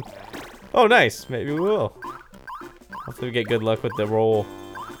quest done. Oh, nice. Maybe we will. Hopefully, we get good luck with the roll.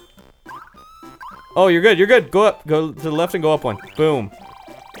 Oh, you're good. You're good. Go up. Go to the left and go up one. Boom.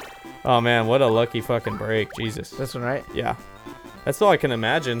 Oh man, what a lucky fucking break. Jesus. This one, right? Yeah. That's all I can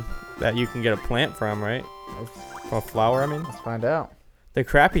imagine that you can get a plant from, right? From a flower, I mean. Let's find out. The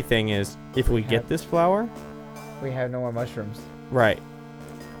crappy thing is, if we get this flower, We have no more mushrooms. right.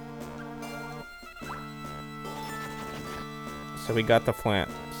 So we got the plant.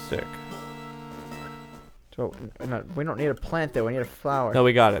 Sick. So no, we don't need a plant though. We need a flower. No,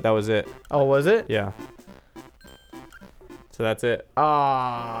 we got it. That was it. Oh, was it? Yeah. So that's it.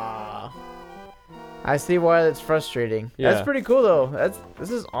 Ah. I see why that's frustrating. Yeah. That's pretty cool though.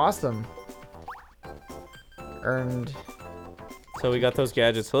 This is awesome. Earned. So we got those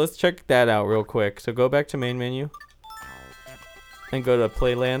gadgets. So let's check that out real quick. So go back to main menu. And go to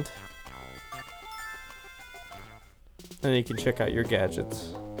Playland. And then you can check out your gadgets.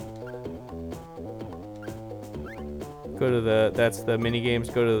 Go to that's the mini games.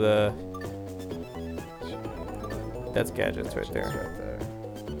 Go to that's gadgets right there.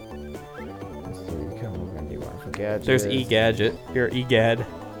 Let's see. Come on, Randy. One for gadgets. There's e-gadget. Your e-gad.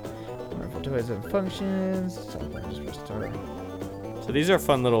 One for toys and functions. Something just restart. So these are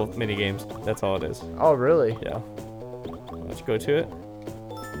fun little mini games. That's all it is. Oh, really? Yeah. Let's go to it.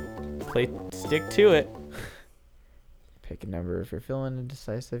 Stick to it. Pick a number if you're feeling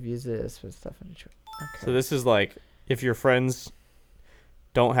indecisive. Use this for stuff in the choice. Okay. So this is like if your friends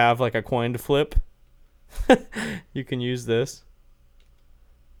don't have like a coin to flip, you can use this.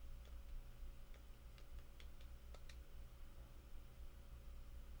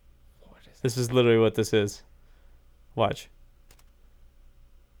 This is literally what this is. Watch.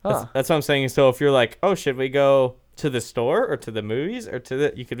 Huh. That's what I'm saying. So if you're like, oh, should we go to the store or to the movies or to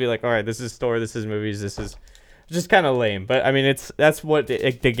the. You could be like, all right, this is store, this is movies, this is. Just kind of lame, but I mean, that's what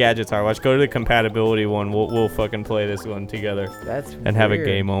the gadgets are. Watch, go to the compatibility one. We'll fucking play this one together That's and have a weird.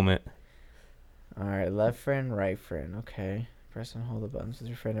 gay moment. All right, left friend, right friend. Okay. Press and hold the buttons with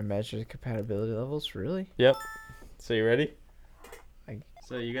your friend and measure the compatibility levels. Really? Yep. So you ready? I-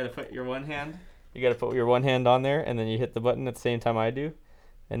 So you gotta put your one hand. You gotta put your one hand on there, and then you hit the button at the same time I do,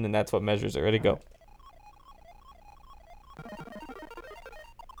 and then that's what measures it. Ready? Go.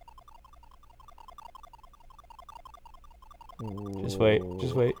 Just wait.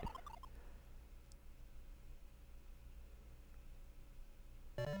 Just wait.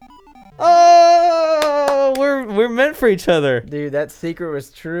 Oh, we're meant for each other. Dude, that secret was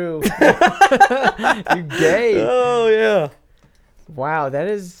true. You gay. Oh yeah. Wow, that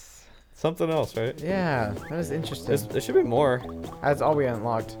is. Something else, right? Yeah, that is interesting. There should be more. That's all we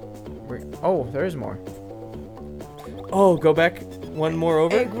unlocked. Oh, there is more. Oh, go back one more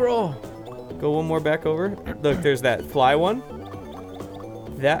over. Egg roll. Go one more back over. Look, there's that fly one.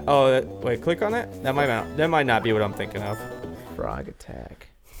 Wait, click on it. That might not be what I'm thinking of. Frog attack.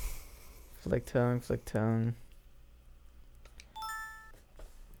 Flick tongue, flick tongue.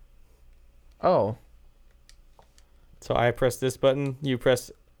 Oh. So I press this button. You press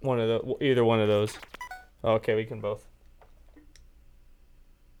either one of those. Okay, we can both.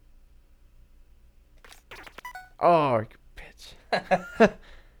 Oh, you bitch.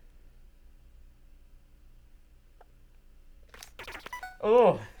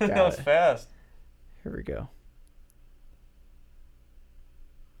 Oh, that Got was it. fast. Here we go.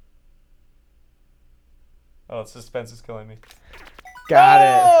 Oh, suspense is killing me. Got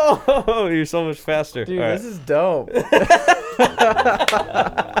it. Oh, you're so much faster. Dude, All right. this is dope. I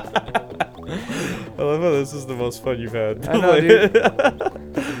love how this is the most fun you've had. I know, dude.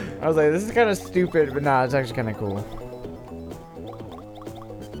 I was like, this is kind of stupid, but nah, it's actually kind of cool.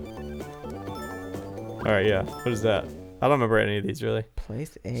 All right, yeah. What is that? I don't remember any of these really.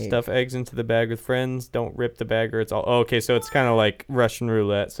 Place egg. Stuff eggs into the bag with friends. Don't rip the bag or it's all. Oh, okay, so it's kind of like Russian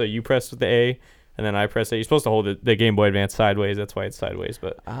roulette. So you press with the A, and then I press A. You're supposed to hold the Game Boy Advance sideways. That's why it's sideways.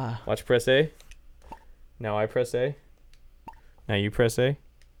 But Ah. watch, press A. Now I press A. Now you press A.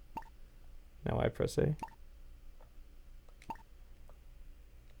 Now I press A.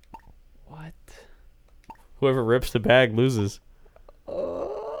 What? Whoever rips the bag loses.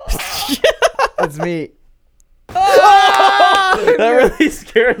 It's me. That really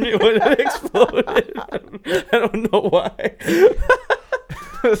scared me when it exploded. I don't know why. It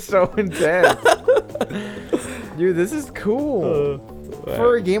was so intense. Dude, this is cool.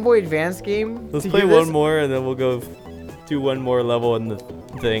 For a Game Boy Advance game, Let's to play give one this- more and then we'll go do one more level in the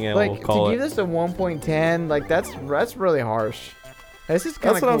thing and Like we'll call to it. give this a 1.10, like that's really harsh. This is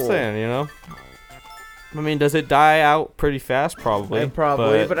kind That's of what cool. I'm saying, you know? I mean, does it die out pretty fast? Probably.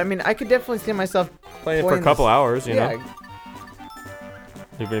 Probably, but I mean, I could definitely see myself. playing it for a playing couple this- hours, you know? Yeah,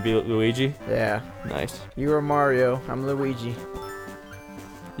 You're going to be Luigi? yeah. Nice. You are Mario. I'm Luigi.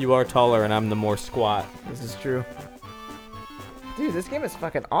 You are taller and I'm the more squat. This is true. Dude, this game is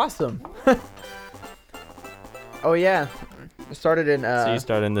fucking awesome. Oh yeah, it started in. So you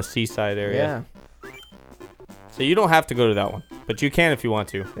start in the seaside area. Yeah, So you don't have to go to that one, but you can if you want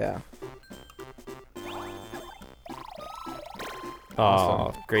to. yeah. Oh,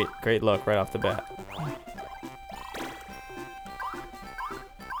 Awesome. great luck right off the bat.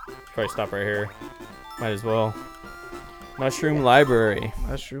 Probably stop right here. Might as well. Mushroom Library.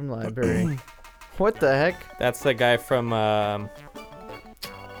 Mushroom Library. What the heck? That's the guy from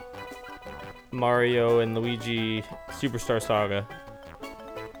Mario and Luigi Superstar Saga.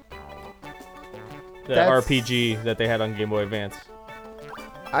 The That's- RPG that they had on Game Boy Advance.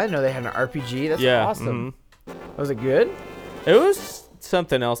 I didn't know they had an RPG. That's yeah. awesome. mhm. Was it good? It was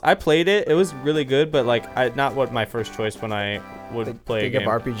something else. I played it. It was really good, but like not what my first choice when I would play a Think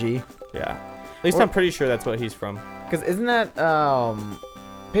of game. RPG. Yeah. At least Or- I'm pretty sure that's what he's from. Because isn't that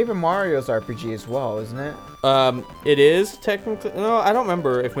Paper Mario's RPG as well? Isn't it? It is technically. No, I don't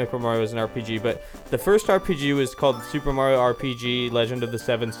remember if Paper Mario was an RPG, but the first RPG was called Super Mario RPG: Legend of the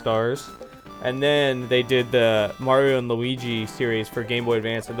Seven Stars, and then they did the Mario and Luigi series for Game Boy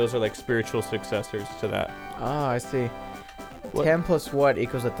Advance, and those are like spiritual successors to that. Oh, I see. What? 10 plus what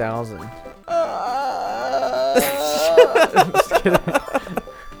equals 1,000? Just kidding.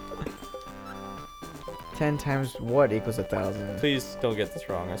 10 times what equals 1,000? Please don't get this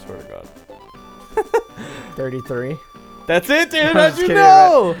wrong. I swear to God. 33. That's it, dude. I'm How'd just you kidding,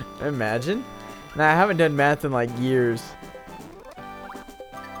 know? Imagine. Nah, I haven't done math in like years.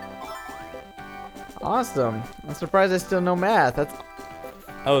 Awesome. I'm surprised I still know math. That's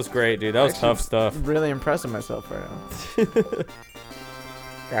That was great, dude. That was Actually, tough stuff. I'm really impressing myself right now.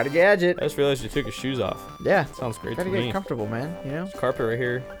 Got a gadget. I just realized you took your shoes off. Yeah. Sounds great Gotta to get me. comfortable, man. You know? There's carpet right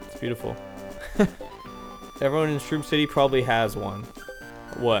here. It's beautiful. Everyone in Shroom City probably has one.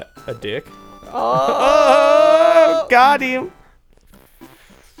 What? A dick? Oh, got him.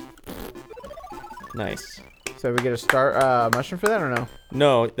 Nice. So we get a start mushroom for that or no?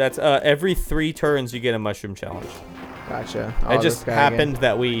 No, that's every 3 turns you get a mushroom challenge. Gotcha. It just happened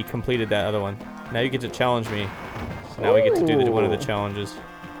that we completed that other one. Now you get to challenge me. So now we get to do one of the Ooh. challenges.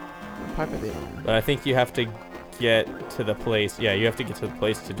 Pipe of the iron. But I think you have to get to the place. Yeah, you have to get to the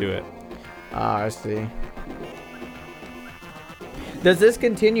place to do it. Ah, I see. Does this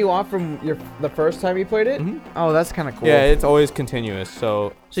continue off from the first time you played it? Mhm. Oh, that's kind of cool. Yeah, it's always continuous.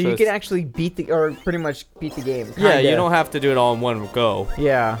 So so you can it's- actually pretty much beat the game. Yeah, you kinda. don't have to do it all in one go.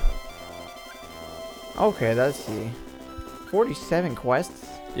 Yeah. Okay, let's see. 47 quests.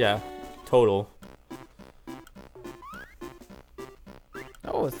 Yeah, total.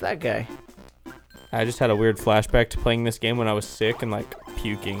 Oh, it's that guy. I just had a weird flashback to playing this game when I was sick and like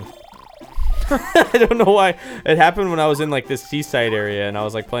puking. I don't know why. It happened when I was in like this seaside area and I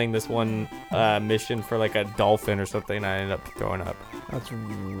was like playing this one mission for like a dolphin or something and I ended up throwing up. That's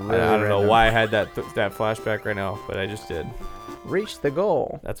really I don't know random. why I had that flashback right now, but I just did. Reach the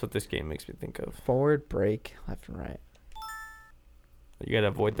goal. That's what this game makes me think of. Forward, break, left and right. You gotta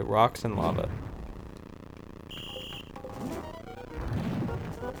avoid the rocks and lava.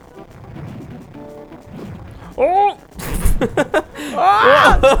 Oh!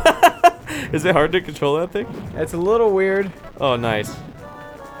 Is it hard to control that thing? It's a little weird. Oh, nice.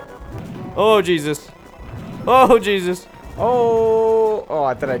 Oh, Jesus. Oh, Jesus. Oh! Oh,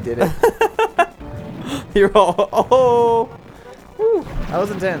 I thought I did it. You're all. Oh. Whew, that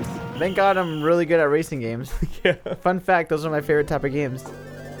was intense. Thank God I'm really good at racing games. Yeah. Fun fact, those are my favorite type of games.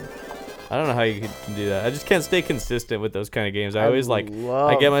 I don't know how you can do that. I just can't stay consistent with those kind of games. I always like.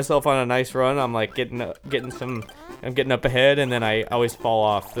 I get myself on a nice run. I'm like getting up ahead, and then I always fall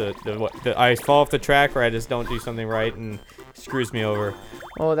off I fall off the track, or I just don't do something right and screws me over.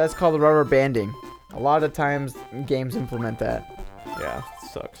 Oh, that's called rubber banding. A lot of times games implement that. Yeah, it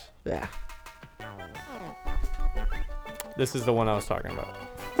sucks. Yeah. This is the one I was talking about.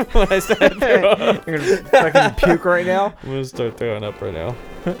 When I said throw up. You're gonna fucking puke right now. I'm gonna start throwing up right now.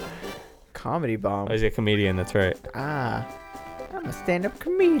 Comedy bomb. Oh, he's a comedian. That's right. Ah, I'm a stand-up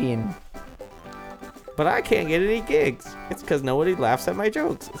comedian. But I can't get any gigs. It's because nobody laughs at my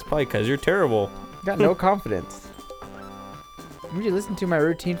jokes. It's probably because you're terrible. Got no confidence. Would you listen to my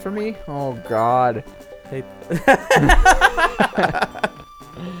routine for me? Oh God. Hey.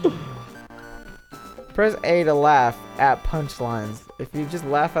 Press A to laugh at punchlines. If you just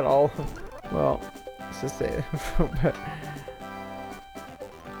laugh at all, well, let's just say it. But-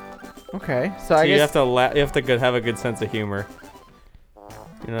 okay, so I you guess have to have a good sense of humor.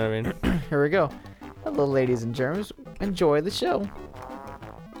 You know what I mean? here we go. Hello, ladies and germs. Enjoy the show.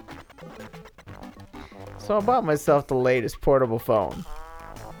 So I bought myself the latest portable phone.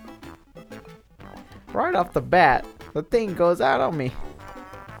 Right off the bat, the thing goes out on me.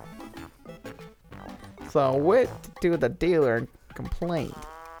 So I went to the dealer and complained.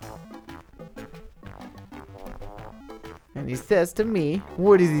 And he says to me,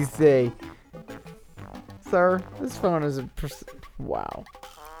 what does he say? Sir, this phone is wow.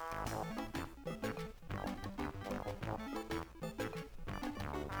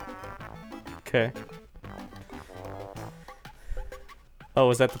 Okay. Oh,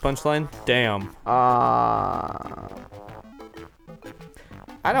 was that the punchline? Damn. Ah.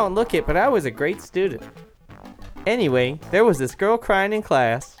 I don't look it, but I was a great student. Anyway, there was this girl crying in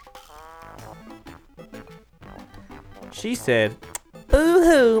class. She said,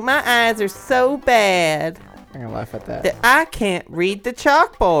 "Boo-hoo, my eyes are so bad I'm gonna laugh at that. that I can't read the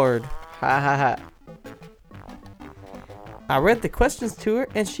chalkboard." Ha ha ha. I read the questions to her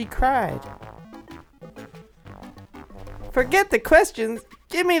and she cried. "Forget the questions,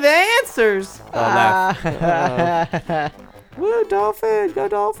 give me the answers." Oh, laugh. Ah. Woo, dolphin, go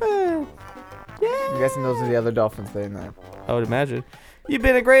dolphin. Yeah. I'm guessing those are the other dolphins saying that. I would imagine. You've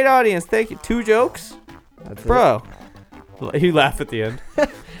been a great audience, thank you. 2 jokes? That's Bro. You laugh at the end.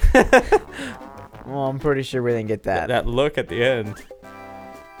 it. Well, I'm pretty sure we didn't get that. That look at the end.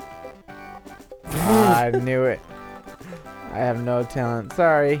 I knew it. I have no talent.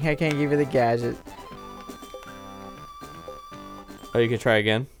 Sorry, I can't give you the gadget. Oh, you can try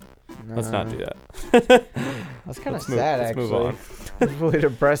again. Let's not do that. That's kind of Let's move- sad, let's actually. move on. It's really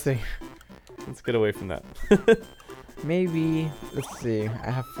depressing. Let's get away from that. Maybe, let's see. I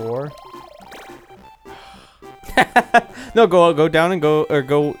have 4. No, go down and go, or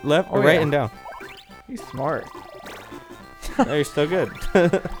go left or Oh, right yeah. and down. He's smart. No, you're still good.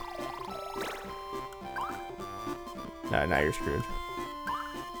 No, now you're screwed.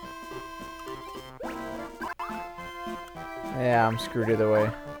 Yeah, I'm screwed either way.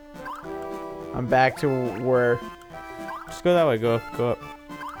 I'm back to where. Just go that way. Go up.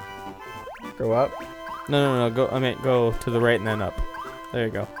 Go up. No. Go. I mean, go to the right and then up. There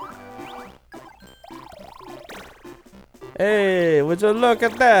you go. Hey, would you look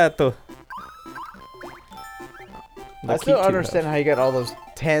at that? I still don't understand how you got all those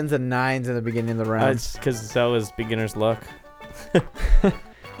 10s and 9s in the beginning of the round. It's because that was beginner's luck. Am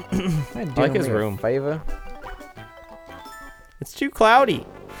I like his me a room. favor? It's too cloudy.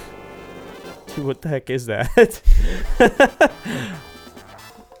 Dude, what the heck is that?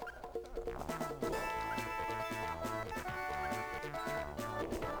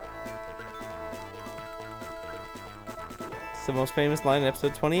 It's the most famous line in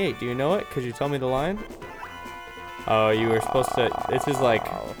episode 28. Do you know it? Could you tell me the line? Oh, you were supposed to.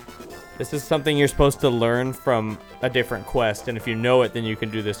 This is something you're supposed to learn from a different quest, and if you know it, then you can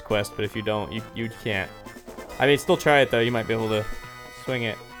do this quest. But if you don't, you can't. I mean, still try it though. You might be able to swing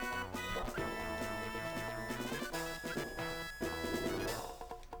it.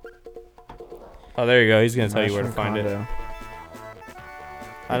 Oh, there you go. He's gonna tell you where to find it. Condo.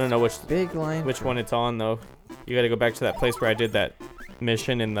 I don't know which Big line. one it's on though. You got to go back to that place where I did that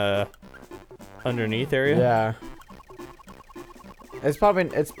mission in the underneath area. Yeah. It's probably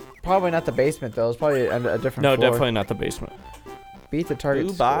not the basement though. It's probably a different No, floor. definitely not the basement. Beat the target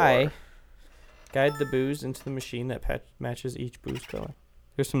Boo score. bye. Guide the boos into the machine that matches each boo's color.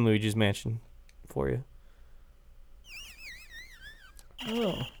 Here's some Luigi's Mansion for you.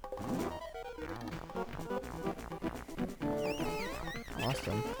 Oh.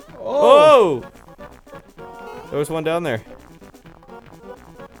 Awesome. Oh! There was one down there.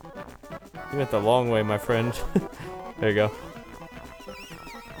 You went the long way, my friend. There you go.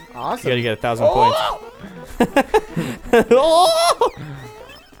 Awesome. You gotta get 1,000 points. Oh!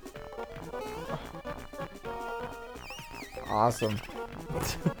 Awesome.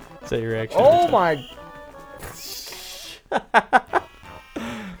 Is that your reaction? Oh my. I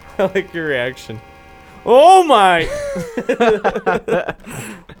like your reaction. Oh my!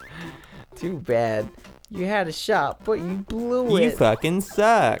 Too bad. You had a shot, but you blew You it. fucking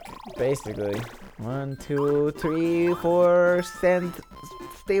suck. Basically. 1, 2, 3, 4.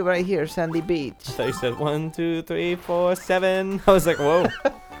 Stay right here, Sandy Beach. I thought you said 1, 2, 3, 4, 7. I was like, whoa.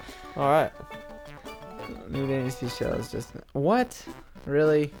 All right. Need any seashells? Just what?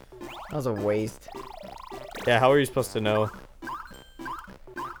 Really? That was a waste. Yeah, how are you supposed to know?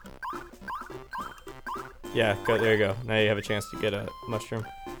 Yeah, go, there you go. Now you have a chance to get a mushroom.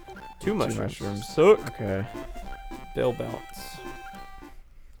 Two mushrooms. Suck. Okay. Bill bounce.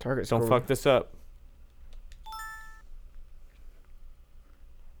 Target Don't score. fuck this up.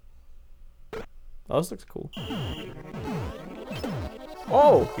 Oh, this looks cool.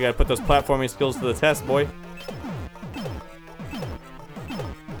 Oh! You gotta put those platforming skills to the test, boy.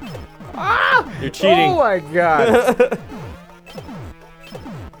 Ah! You're cheating. Oh my god.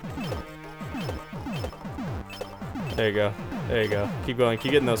 There you go. There you go. Keep going.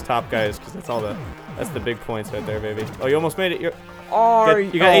 Keep getting those top guys, because that's the big points right there, baby. Oh, you almost made it. You got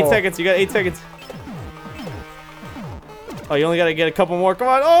 8 seconds. You got 8 seconds. Oh, you only got to get a couple more. Come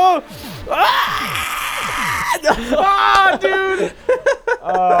on. Oh! Ah! Ah, dude!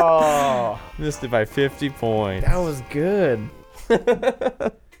 Oh. Missed it by 50 points. That was good. Dude,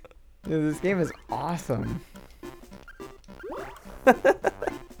 this game is awesome.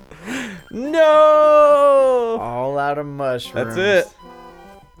 No! All out of mushrooms. That's it.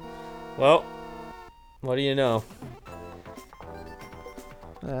 Well, what do you know?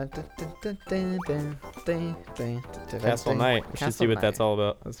 Castle Knight. We should see what that's all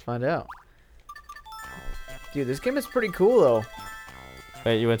about. Let's find out. Dude, this game is pretty cool though.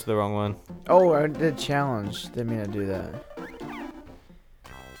 Wait, you went to the wrong one. Oh, I did challenge. Didn't mean to do that.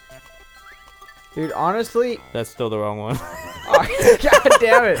 Dude, honestly, That's still the wrong one. oh, god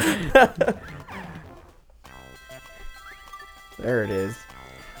damn it. There it is.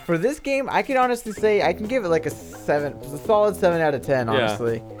 For this game, I can honestly say I can give it like a solid 7 out of 10.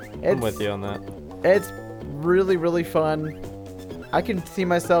 Honestly, I'm with you on that. It's really, really fun. I can see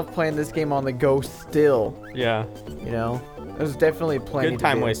myself playing this game on the go still. Yeah. You know, there's definitely plenty. Good to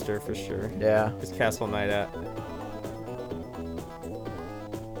time do. waster for sure. Yeah. Is Castle Knight at?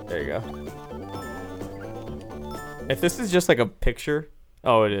 There you go. If this is just like a picture,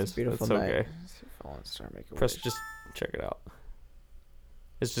 oh, it is. Beautiful That's night. okay. Let's see if I want to start making Press, wish. just check it out.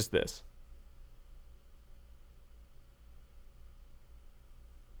 It's just this.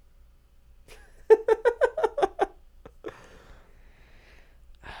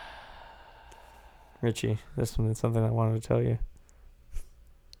 Richie, this one is something I wanted to tell you.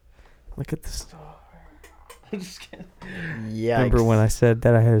 Look at this. I'm just kidding. Yeah. Remember when I said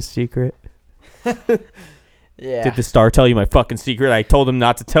that I had a secret? Yeah. Did the star tell you my fucking secret? I told him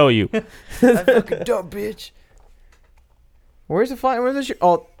not to tell you. That fucking dumb bitch. Where's the fly? Where's the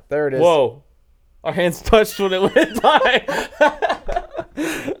oh, there it is. Whoa. Our hands touched when it went by.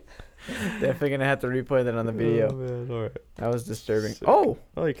 Definitely gonna have to replay that on the video. Oh, man. All right. That was disturbing. Sick. Oh.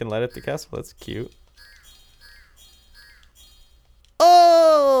 Oh, you can light up the castle. That's cute.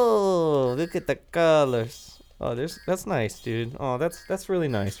 Oh, look at the colors. Oh, that's nice, dude. Oh, that's really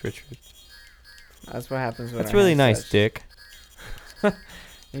nice, Richard. That's what happens when That's our really hands nice, touch. Dick.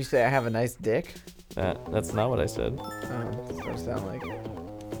 You say I have a nice dick? That's not what I said. Oh, that's what it sound like.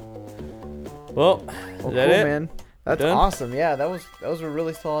 Well, Well, is cool, that it? man. That's Done? awesome. Yeah, that was a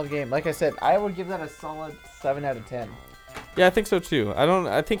really solid game. Like I said, I would give that a solid 7 out of 10. Yeah, I think so too.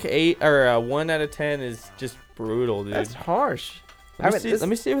 I think 8 or 1 out of 10 is just brutal, dude. That's harsh. Let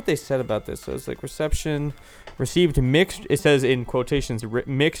me see what they said about this. So it's like reception received mixed. It says in quotations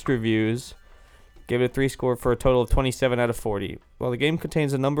mixed reviews. Gave it a 3 score for a total of 27 out of 40. While the game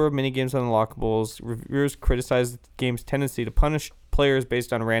contains a number of mini-games and unlockables, reviewers criticized the game's tendency to punish players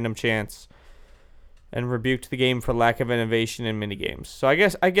based on random chance and rebuked the game for lack of innovation in mini-games. So I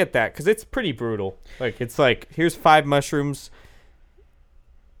guess I get that because it's pretty brutal. Like, it's like, here's 5 mushrooms,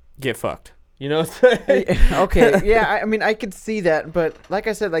 get fucked. You know what I'm saying? Okay, yeah, I mean I could see that, but like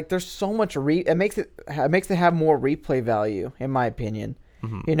I said, like there's so much it makes it have more replay value in my opinion.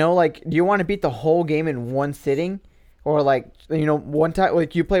 Mhm. You know, like do you want to beat the whole game in one sitting, or like one time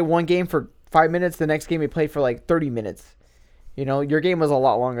like you play one game for 5 minutes, the next game you play for like 30 minutes. You know, your game was a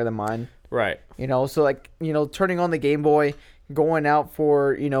lot longer than mine. Right. You know, so like turning on the Game Boy, going out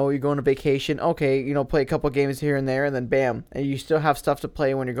for you're going on vacation. Okay, play a couple games here and there, and then bam, and you still have stuff to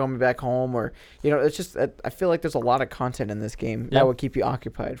play when you're going back home, or it's just I feel like there's a lot of content in this game that would keep you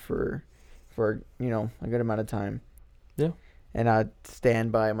occupied for a good amount of time. Yeah. And I'd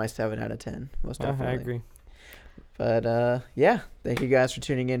stand by my 7 out of 10 most definitely. I agree. But yeah, thank you guys for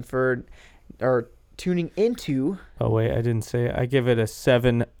tuning into. Oh wait, I didn't say it. I give it a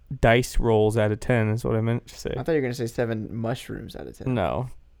 7 dice rolls out of 10 is what I meant to say. I thought you were gonna say 7 mushrooms out of 10. No.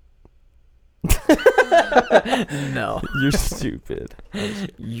 No. You're stupid.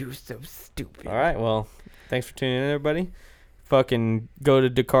 You're so stupid. All right, well, thanks for tuning in, everybody. Fucking go to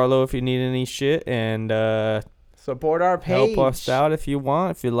DeCarlo if you need any shit, and support our page. help us out if you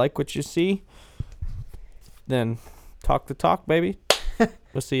want. If you like what you see, then talk the talk, baby.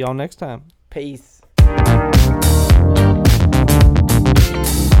 We'll see y'all next time. Peace.